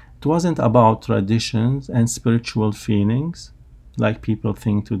ceremonies. It wasn't about traditions and spiritual feelings. like people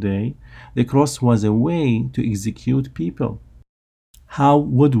think today. The cross was a way to execute people. How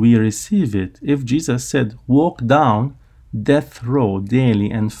would we receive it if Jesus said, "Walk down death row daily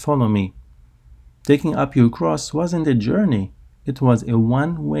and follow me"? Taking up your cross wasn't a journey, it was a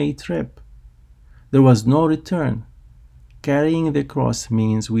one-way trip. There was no return. Carrying the cross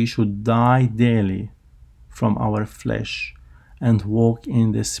means we should die daily from our flesh and walk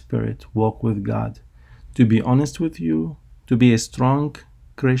in the Spirit, walk with God. To be honest with you, to be a strong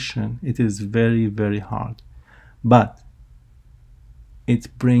Christian, it is very, very hard. But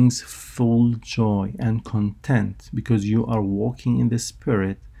it brings full joy and content because you are walking in the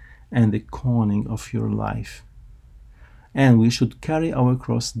Spirit and the calling of your life. And we should carry our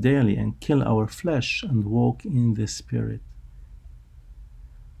cross daily and kill our flesh and walk in the Spirit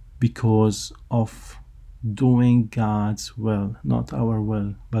because of doing God's will, not our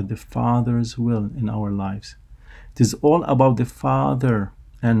will, but the Father's will in our lives. It is all about the Father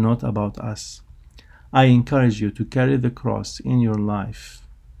and not about us. I encourage you to carry the cross in your life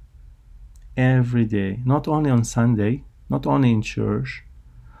every day, not only on Sunday, not only in church,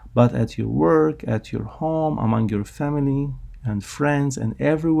 but at your work, at your home, among your family and friends, and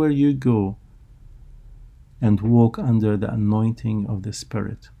everywhere you go, and walk under the anointing of the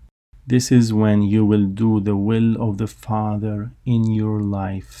Spirit. This is when you will do the will of the Father in your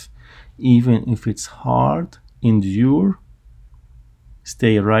life. Even if it's hard, endure,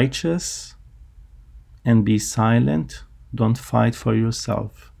 stay righteous, and be silent. Don't fight for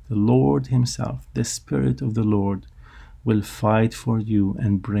yourself. The Lord Himself, the Spirit of the Lord, will fight for you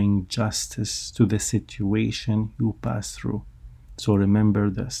and bring justice to the situation you pass through. So remember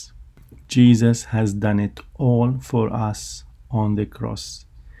this. Jesus has done it all for us on the cross.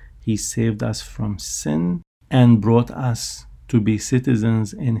 He saved us from sin and brought us to be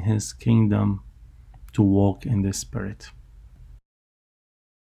citizens in His kingdom, to walk in the Spirit.